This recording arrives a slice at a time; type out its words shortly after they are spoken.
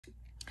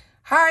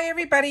Hi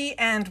everybody,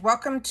 and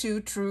welcome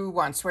to True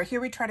Wants, where here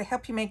we try to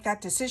help you make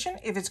that decision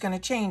if it's going to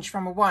change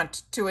from a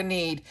want to a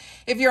need.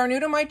 If you're new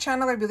to my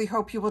channel, I really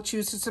hope you will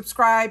choose to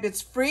subscribe.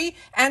 It's free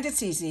and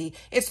it's easy.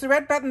 It's the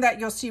red button that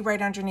you'll see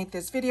right underneath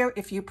this video.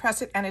 If you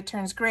press it and it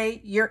turns gray,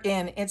 you're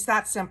in. It's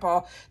that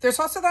simple. There's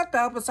also that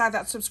bell beside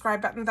that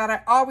subscribe button that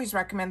I always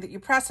recommend that you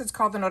press. It's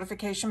called the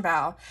notification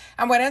bell.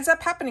 And what ends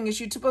up happening is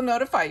YouTube will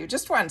notify you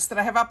just once that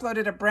I have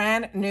uploaded a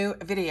brand new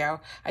video.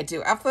 I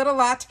do upload a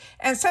lot,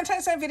 and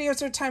sometimes my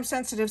videos are time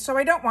sensitive, so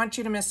I don't want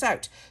you to miss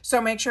out.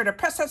 So make sure to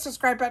press that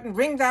subscribe button,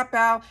 ring that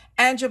bell,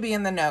 and you'll be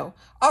in the know.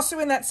 Also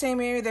in that same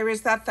area, there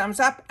is that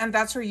thumbs up, and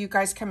that's where you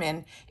guys come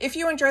in. If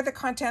you enjoy the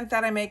content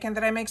that I make and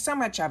that I make so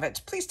much of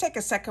it, please take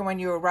a second when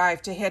you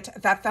arrive to hit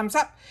that thumbs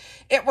up.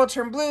 It will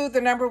turn blue,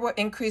 the number will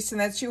increase, and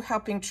that's you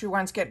helping True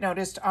Ones get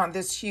noticed on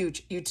this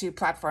huge YouTube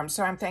platform.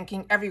 So I'm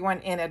thanking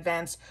everyone in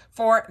advance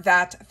for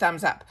that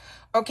thumbs up.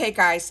 Okay,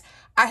 guys,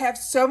 I have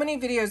so many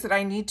videos that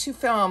I need to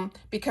film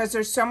because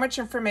there's so much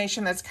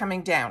information that's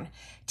coming down.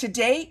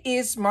 Today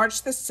is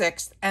March the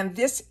 6th, and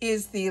this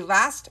is the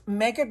last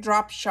mega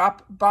drop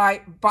shop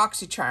by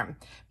Boxycharm.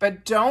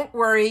 But don't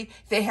worry,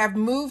 they have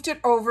moved it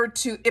over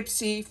to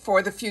IPSY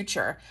for the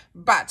future.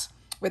 But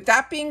with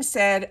that being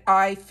said,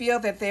 I feel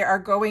that they are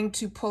going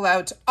to pull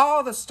out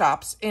all the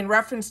stops in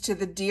reference to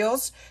the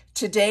deals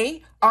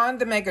today on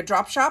the mega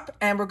drop shop,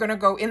 and we're going to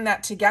go in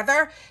that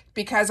together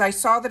because I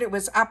saw that it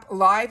was up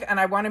live and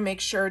I want to make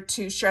sure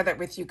to share that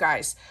with you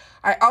guys.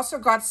 I also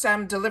got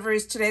some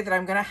deliveries today that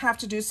I'm going to have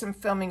to do some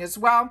filming as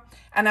well,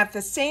 and at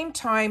the same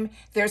time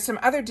there's some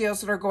other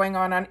deals that are going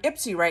on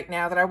IPSY right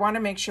now that I want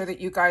to make sure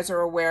that you guys are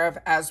aware of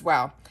as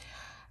well.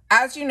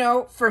 As you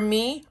know, for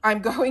me, I'm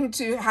going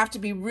to have to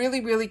be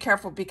really, really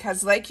careful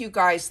because like you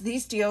guys,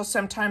 these deals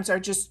sometimes are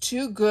just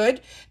too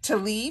good to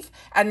leave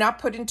and not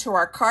put into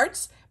our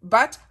carts.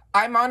 But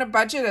I'm on a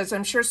budget, as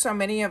I'm sure so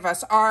many of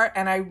us are,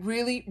 and I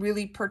really,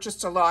 really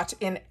purchased a lot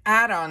in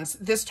add-ons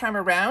this time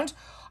around.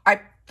 I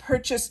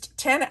purchased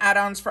 10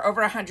 add-ons for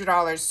over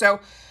 $100.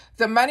 So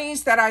the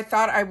monies that I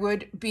thought I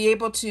would be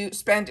able to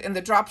spend in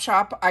the drop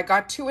shop, I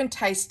got too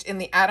enticed in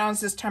the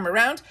add-ons this time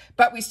around,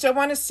 but we still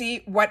want to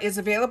see what is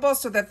available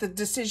so that the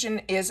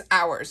decision is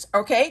ours,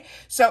 okay?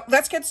 So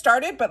let's get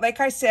started, but like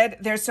I said,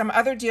 there's some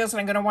other deals that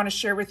I'm going to want to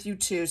share with you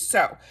too.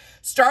 So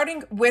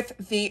starting with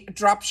the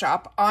drop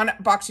shop on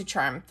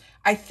Boxycharm,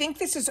 I think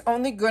this is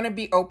only going to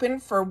be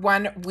open for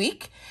 1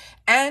 week,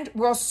 and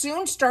we'll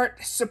soon start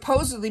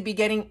supposedly be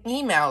getting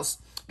emails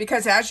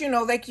because as you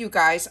know, like you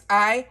guys,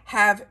 I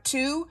have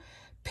 2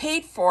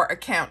 paid for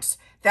accounts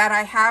that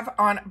I have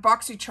on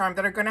Boxycharm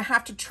that are going to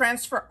have to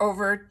transfer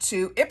over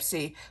to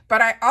IPSY,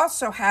 but I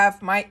also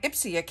have my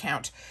IPSY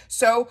account.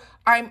 So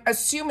I'm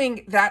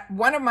assuming that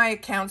one of my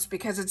accounts,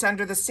 because it's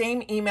under the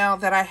same email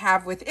that I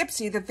have with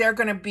IPSY, that they're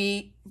going to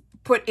be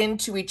put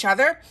into each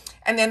other,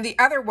 and then the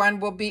other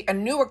one will be a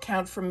new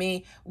account for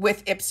me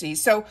with IPSY.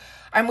 So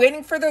I'm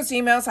waiting for those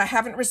emails. I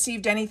haven't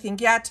received anything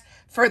yet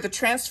for the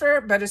transfer,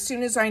 but as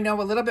soon as I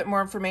know a little bit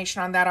more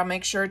information on that, I'll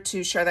make sure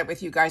to share that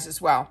with you guys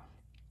as well.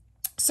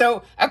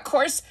 So, of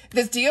course,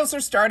 the deals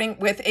are starting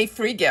with a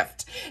free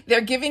gift.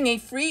 They're giving a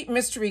free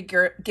mystery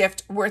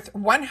gift worth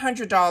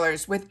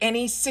 $100 with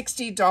any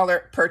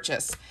 $60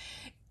 purchase.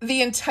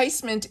 The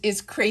enticement is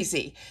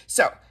crazy.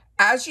 So,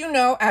 as you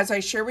know, as I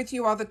share with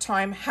you all the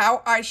time,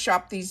 how I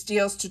shop these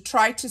deals to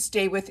try to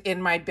stay within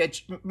my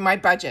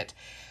budget.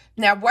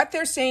 Now, what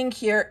they're saying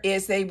here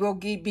is they will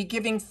be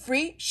giving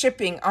free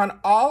shipping on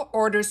all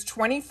orders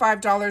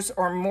 $25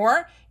 or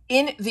more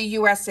in the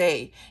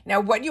USA. Now,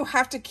 what you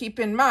have to keep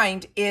in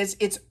mind is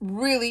it's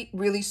really,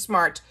 really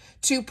smart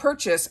to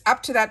purchase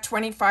up to that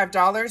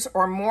 $25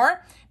 or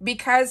more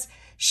because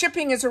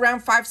shipping is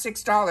around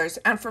 $5-6,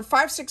 and for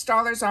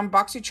 $5-6 on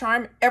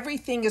Boxycharm,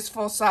 everything is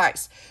full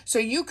size. So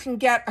you can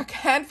get a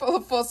handful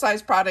of full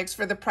size products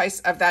for the price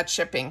of that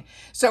shipping.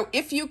 So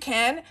if you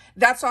can,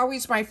 that's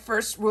always my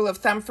first rule of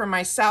thumb for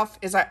myself,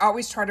 is I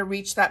always try to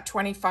reach that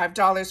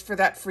 $25 for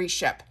that free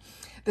ship.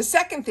 The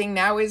second thing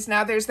now is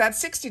there's that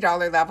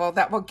 $60 level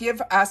that will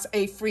give us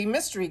a free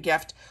mystery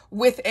gift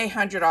with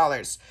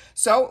 $100.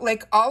 So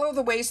like all of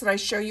the ways that I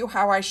show you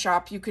how I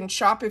shop, you can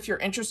shop if you're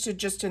interested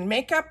just in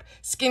makeup,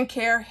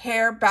 skincare,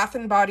 hair, bath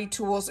and body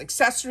tools,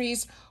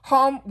 accessories,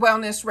 home,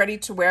 wellness, ready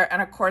to wear,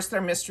 and of course their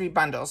mystery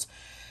bundles.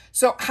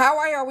 So how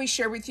I always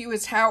share with you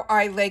is how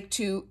I like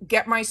to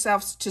get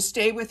myself to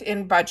stay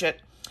within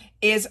budget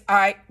is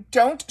I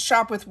don't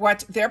shop with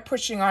what they're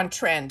pushing on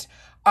trend.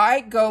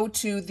 I go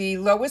to the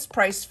lowest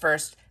price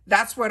first.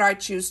 That's what I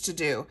choose to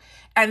do.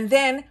 And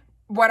then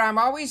what I'm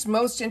always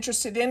most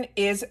interested in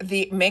is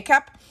the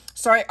makeup.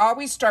 So I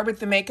always start with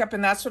the makeup,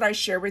 and that's what I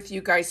share with you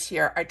guys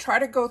here. I try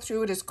to go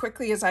through it as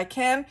quickly as I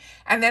can,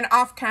 and then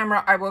off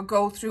camera, I will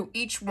go through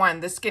each one,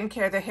 the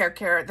skincare, the hair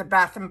care, the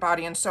bath and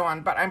body, and so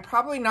on. But I'm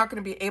probably not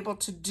going to be able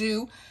to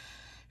do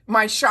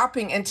my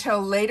shopping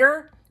until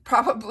later,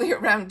 probably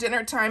around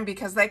dinner time,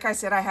 because like I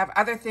said, I have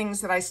other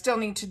things that I still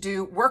need to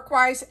do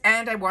work-wise,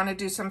 and I want to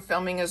do some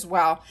filming as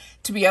well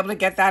to be able to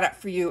get that up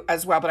for you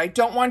as well. But I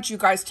don't want you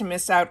guys to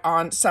miss out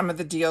on some of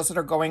the deals that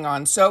are going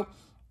on. So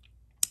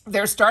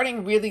they're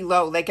starting really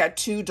low, like at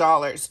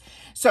 $2.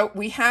 So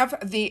we have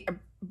the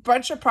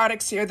bunch of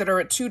products here that are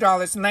at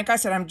 $2. And like I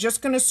said, I'm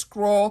just going to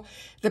scroll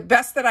the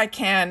best that I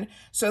can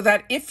so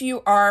that if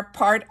you are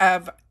part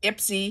of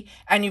IPSY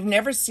and you've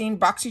never seen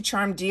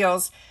Boxycharm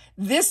deals,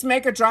 this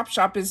mega drop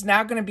shop is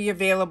now going to be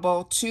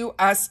available to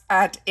us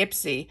at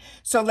IPSY.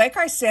 So like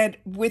I said,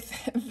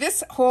 with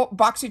this whole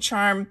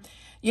Boxycharm,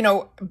 you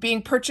know,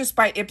 being purchased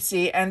by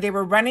IPSY and they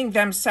were running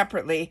them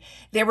separately,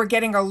 they were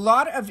getting a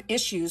lot of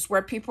issues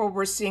where people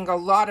were seeing a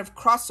lot of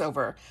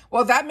crossover.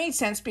 Well, that made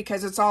sense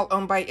because it's all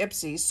owned by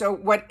IPSY. So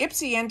what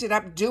IPSY ended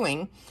up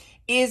doing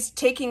is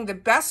taking the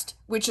best,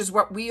 which is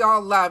what we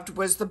all loved,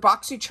 was the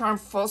Boxycharm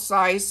full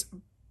size,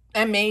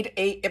 and made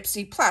a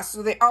IPSY Plus.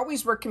 So they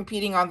always were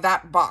competing on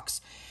that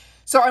box.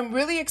 So I'm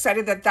really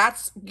excited that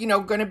that's, you know,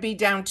 going to be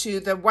down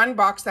to the one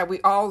box that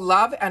we all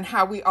love and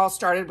how we all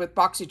started with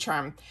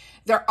Boxycharm.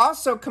 They're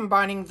also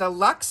combining the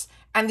Luxe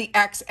and the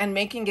X and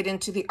making it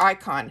into the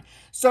Icon.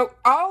 So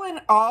all in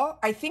all,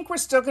 I think we're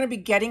still going to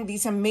be getting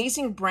these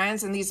amazing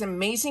brands and these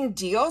amazing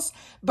deals,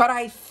 but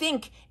I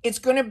think it's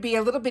going to be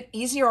a little bit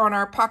easier on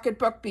our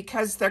pocketbook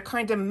because they're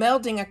kind of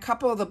melding a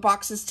couple of the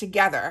boxes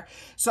together.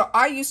 So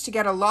I used to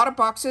get a lot of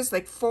boxes,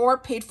 like 4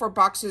 paid for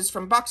boxes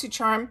from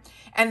Boxycharm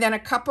and then a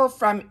couple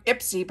from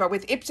IPSY. But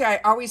with IPSY, I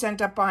always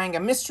end up buying a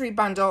mystery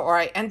bundle, or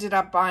I ended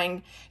up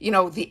buying, you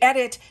know, the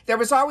edit. There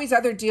was always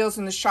other deals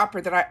in the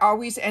shopper that I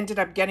always ended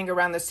up getting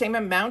around the same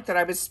amount that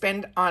I would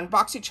spend on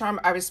Boxycharm,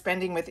 I was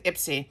spending with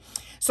IPSY.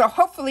 So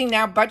hopefully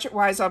now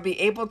budget-wise, I'll be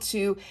able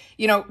to,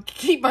 you know,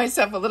 keep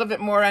myself a little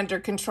bit more under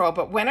control.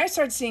 But when I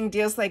start seeing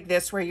deals like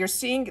this, where you're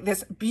seeing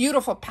this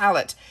beautiful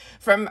palette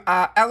from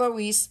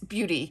Eloise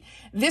Beauty,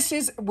 this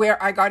is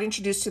where I got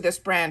introduced to this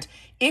brand.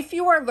 If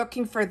you are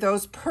looking for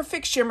those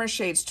perfect shimmer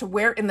shades to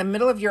wear in the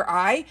middle of your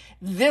eye,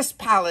 this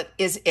palette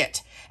is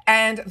it.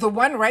 And the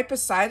one right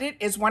beside it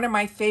is one of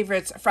my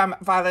favorites from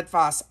Violet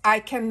Voss.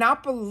 I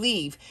cannot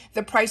believe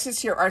the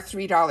prices here are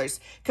 $3,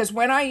 because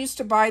when I used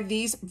to buy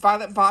these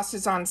Violet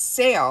Vosses on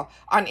sale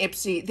on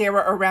IPSY, they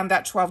were around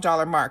that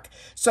 $12 mark.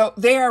 So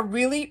they are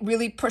really,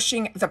 really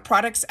pushing the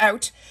products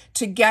out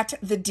to get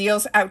the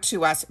deals out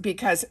to us,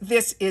 because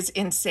this is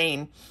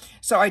insane.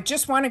 So I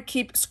just want to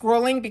keep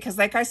scrolling because,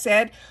 like I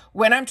said,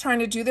 when I'm trying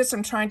to do this,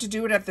 I'm trying to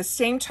do it at the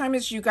same time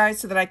as you guys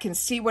so that I can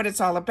see what it's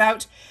all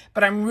about.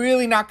 But I'm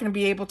really not going to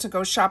be able to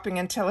go shopping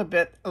until a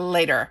bit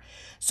later.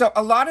 So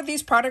a lot of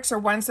these products are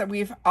ones that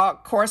we've,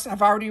 of course,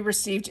 have already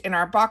received in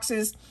our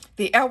boxes.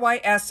 The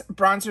LYS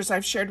bronzers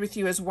I've shared with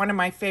you is one of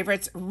my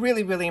favorites.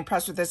 Really, really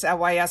impressed with this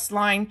LYS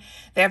line.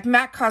 They have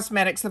MAC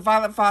Cosmetics. The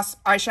Violet Voss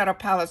eyeshadow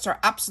palettes are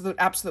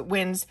absolute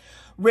wins.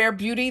 Rare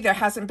Beauty, there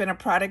hasn't been a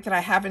product that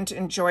I haven't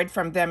enjoyed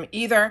from them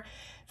either.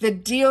 The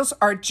deals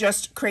are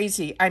just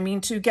crazy. I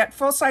mean, to get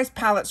full-size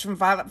palettes from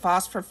Violet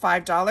Voss for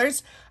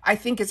 $5, I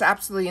think is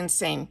absolutely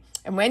insane.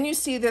 And when you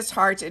see this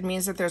heart, it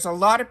means that there's a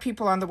lot of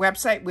people on the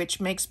website,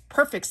 which makes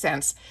perfect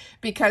sense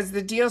because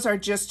the deals are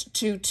just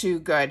too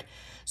good.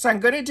 So I'm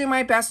going to do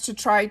my best to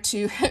try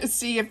to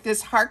see if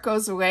this heart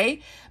goes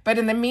away. But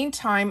in the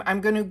meantime, I'm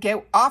going to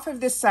get off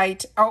of this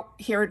site. Oh,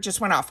 here it just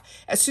went off.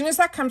 As soon as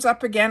that comes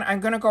up again, I'm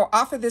going to go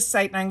off of this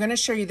site and I'm going to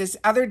show you these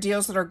other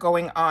deals that are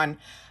going on.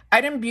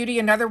 Item Beauty,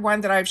 another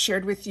one that I've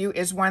shared with you,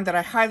 is one that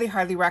I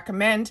highly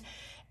recommend.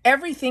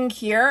 Everything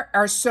here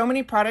are so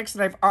many products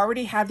that I've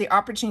already had the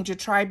opportunity to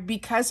try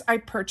because I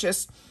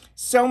purchased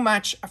so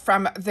much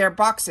from their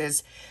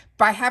boxes.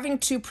 By having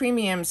 2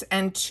 premiums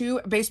and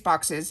 2 base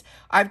boxes,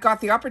 I've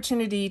got the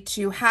opportunity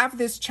to have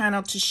this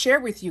channel to share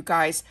with you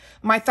guys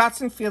my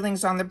thoughts and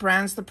feelings on the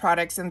brands, the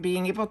products, and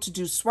being able to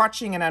do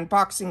swatching and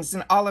unboxings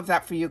and all of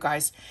that for you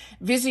guys.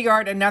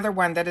 Viseart, another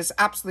one that is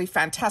absolutely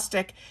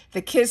fantastic.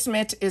 The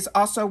Kismet is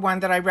also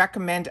one that I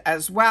recommend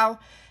as well.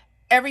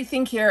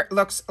 Everything here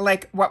looks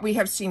like what we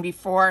have seen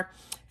before.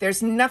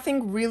 There's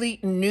nothing really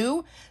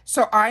new,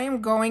 so I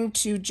am going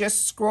to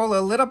just scroll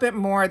a little bit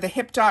more. The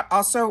Hip Dot,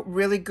 also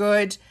really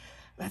good.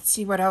 Let's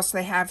see what else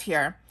they have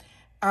here.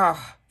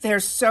 Oh,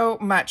 there's so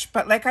much.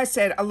 But like I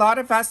said, a lot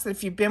of us,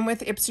 if you've been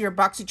with IPSY or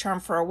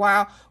Boxycharm for a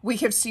while, we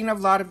have seen a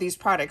lot of these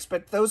products.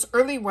 But those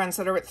early ones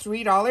that are at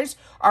 $3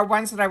 are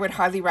ones that I would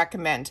highly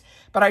recommend.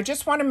 But I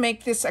just want to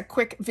make this a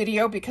quick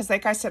video because,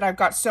 like I said, I've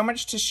got so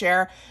much to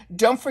share.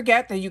 Don't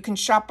forget that you can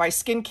shop by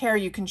skincare.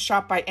 You can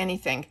shop by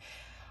anything.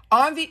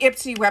 On the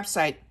IPSY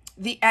website,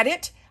 the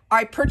edit,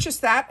 I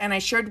purchased that and I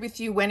shared with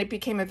you when it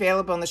became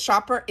available in the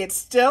shopper. It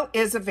still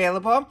is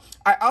available.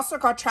 I also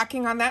got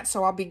tracking on that,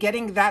 so I'll be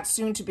getting that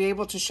soon to be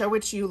able to show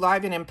it to you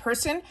live and in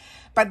person.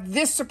 But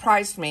this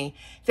surprised me.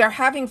 They're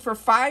having for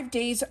 5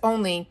 days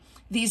only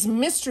these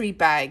mystery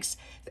bags,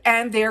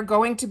 and they're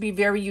going to be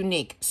very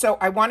unique. So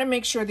I want to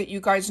make sure that you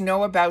guys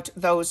know about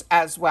those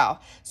as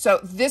well. So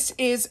this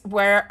is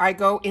where I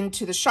go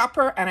into the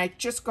shopper and I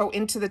just go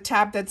into the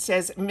tab that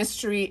says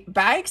mystery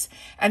bags,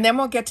 and then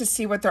we'll get to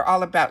see what they're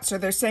all about. So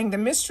they're saying the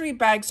mystery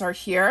bags are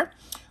here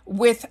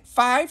with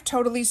 5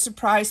 totally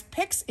surprise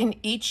picks in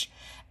each.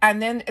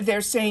 And then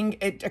they're saying,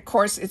 of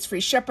course, it's free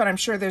ship, but I'm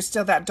sure there's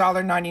still that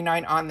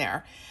 $1.99 on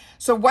there.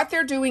 So what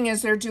they're doing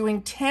is they're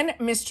doing 10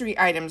 mystery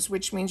items,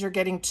 which means you're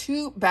getting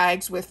 2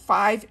 bags with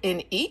 5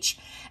 in each,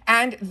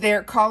 and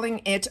they're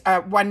calling it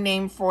one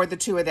name for the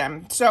 2 of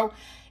them. So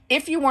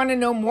if you want to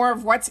know more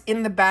of what's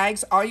in the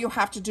bags, all you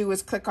have to do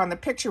is click on the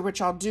picture,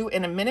 which I'll do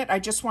in a minute. I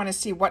just want to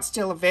see what's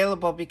still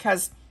available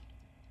because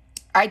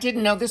I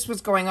didn't know this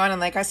was going on.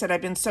 And like I said, I've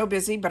been so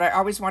busy, but I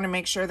always want to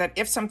make sure that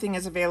if something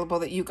is available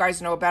that you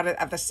guys know about it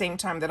at the same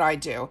time that I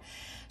do.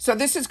 So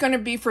this is going to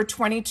be for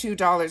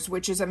 $22,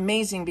 which is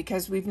amazing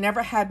because we've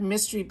never had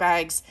mystery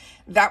bags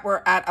that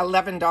were at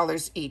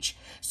 $11 each.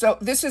 So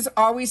this is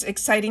always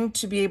exciting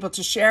to be able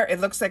to share. It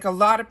looks like a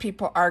lot of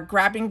people are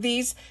grabbing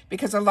these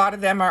because a lot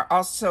of them are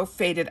also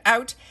faded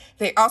out.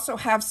 They also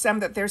have some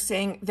that they're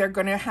saying they're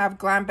going to have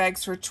glam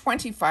bags for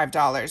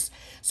 $25.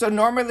 So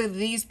normally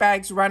these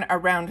bags run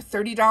around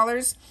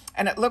 $30,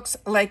 and it looks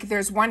like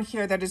there's one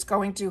here that is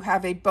going to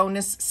have a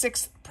bonus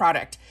 6th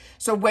product.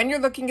 So when you're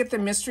looking at the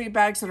mystery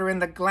bags that are in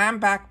the Glam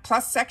Bag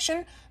Plus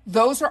section,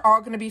 those are all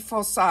going to be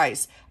full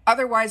size.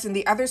 Otherwise, in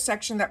the other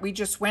section that we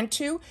just went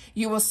to,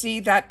 you will see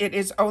that it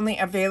is only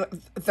available,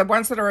 the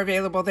ones that are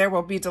available there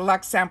will be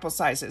deluxe sample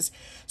sizes.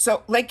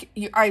 So like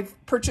I've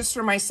purchased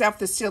for myself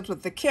the Sealed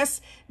with the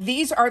Kiss.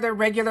 These are the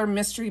regular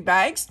mystery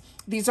bags.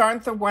 These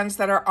aren't the ones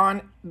that are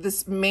on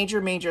this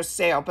major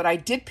sale, but I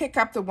did pick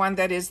up the one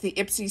that is the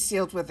IPSY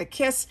Sealed with a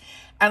Kiss.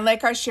 And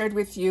like I shared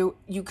with you,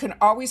 you can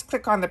always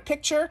click on the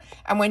picture.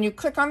 And when you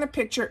click on the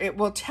picture, it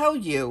will tell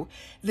you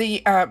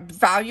the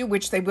value,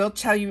 which they will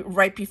tell you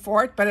right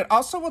before it. But it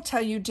also will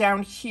tell you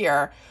down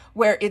here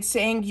where it's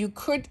saying you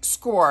could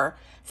score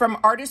from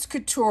Artist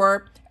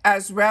Couture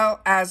as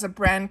well as a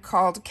brand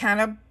called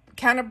Canna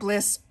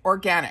Bliss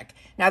Organic.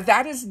 Now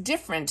that is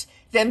different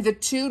than the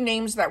 2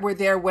 names that were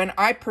there when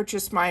I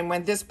purchased mine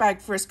when this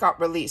bag first got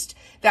released.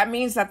 That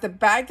means that the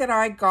bag that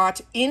I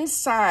got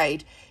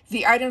inside,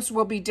 the items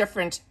will be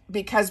different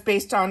because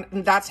based on,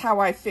 that's how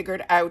I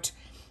figured out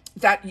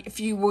that if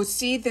you will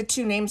see the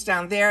 2 names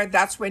down there,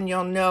 that's when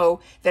you'll know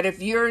that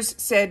if yours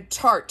said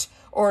Tarte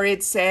or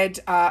it said,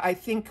 I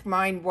think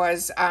mine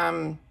was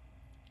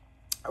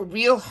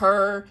Real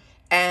Her,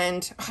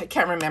 and I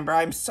can't remember,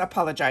 I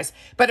apologize,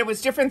 but it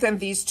was different than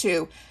these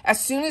 2.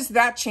 As soon as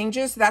that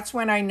changes, that's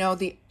when I know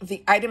the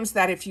items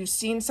that if you've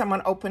seen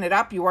someone open it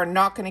up, you are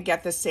not going to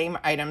get the same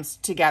items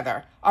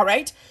together. All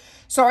right.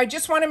 So I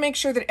just want to make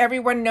sure that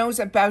everyone knows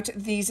about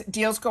these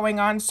deals going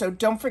on. So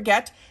don't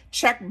forget,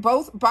 check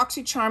both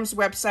Boxycharm's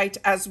website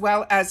as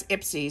well as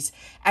IPSY's.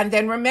 And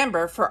then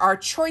remember, for our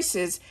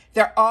choices,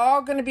 they're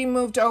all going to be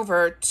moved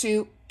over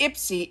to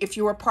IPSY if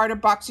you are part of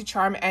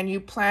Boxycharm and you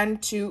plan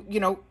to,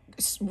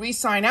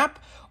 re-sign up,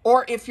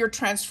 or if you're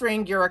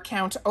transferring your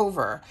account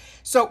over.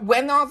 So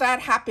when all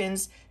that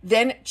happens,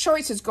 then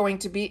choice is going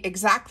to be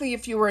exactly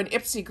if you were an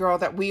IPSY girl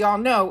that we all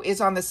know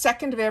is on the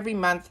 2nd of every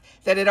month,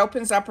 that it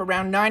opens up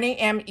around 9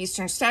 a.m.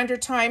 Eastern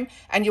Standard Time,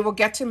 and you will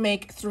get to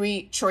make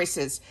 3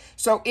 choices.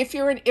 So if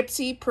you're an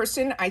IPSY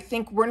person, I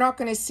think we're not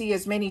going to see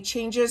as many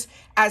changes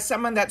as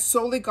someone that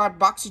solely got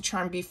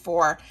Boxycharm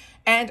before.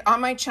 And on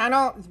my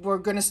channel, we're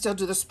going to still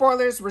do the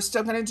spoilers. We're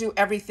still going to do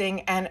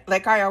everything. And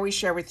like I always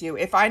share with you,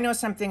 if I know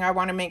something, I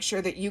want to make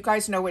sure that you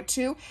guys know it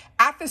too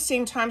at the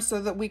same time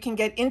so that we can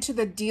get into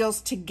the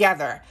deals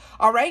together.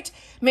 All right.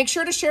 Make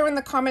sure to share in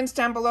the comments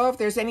down below if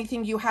there's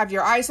anything you have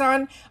your eyes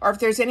on, or if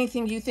there's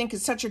anything you think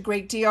is such a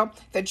great deal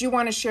that you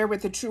want to share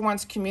with the True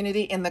Ones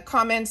community in the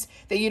comments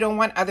that you don't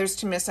want others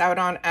to miss out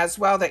on as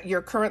well, that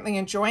you're currently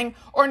enjoying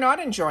or not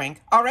enjoying.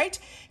 All right.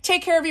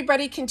 Take care,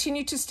 everybody.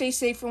 Continue to stay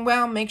safe and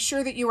well. Make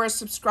sure that you are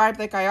subscribed.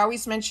 Like I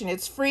always mention,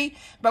 it's free,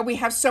 but we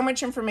have so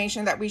much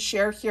information that we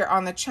share here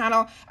on the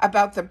channel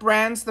about the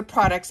brands, the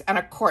products, and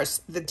of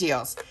course, the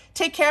deals.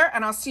 Take care,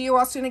 and I'll see you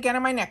all soon again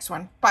in my next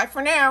one. Bye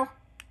for now.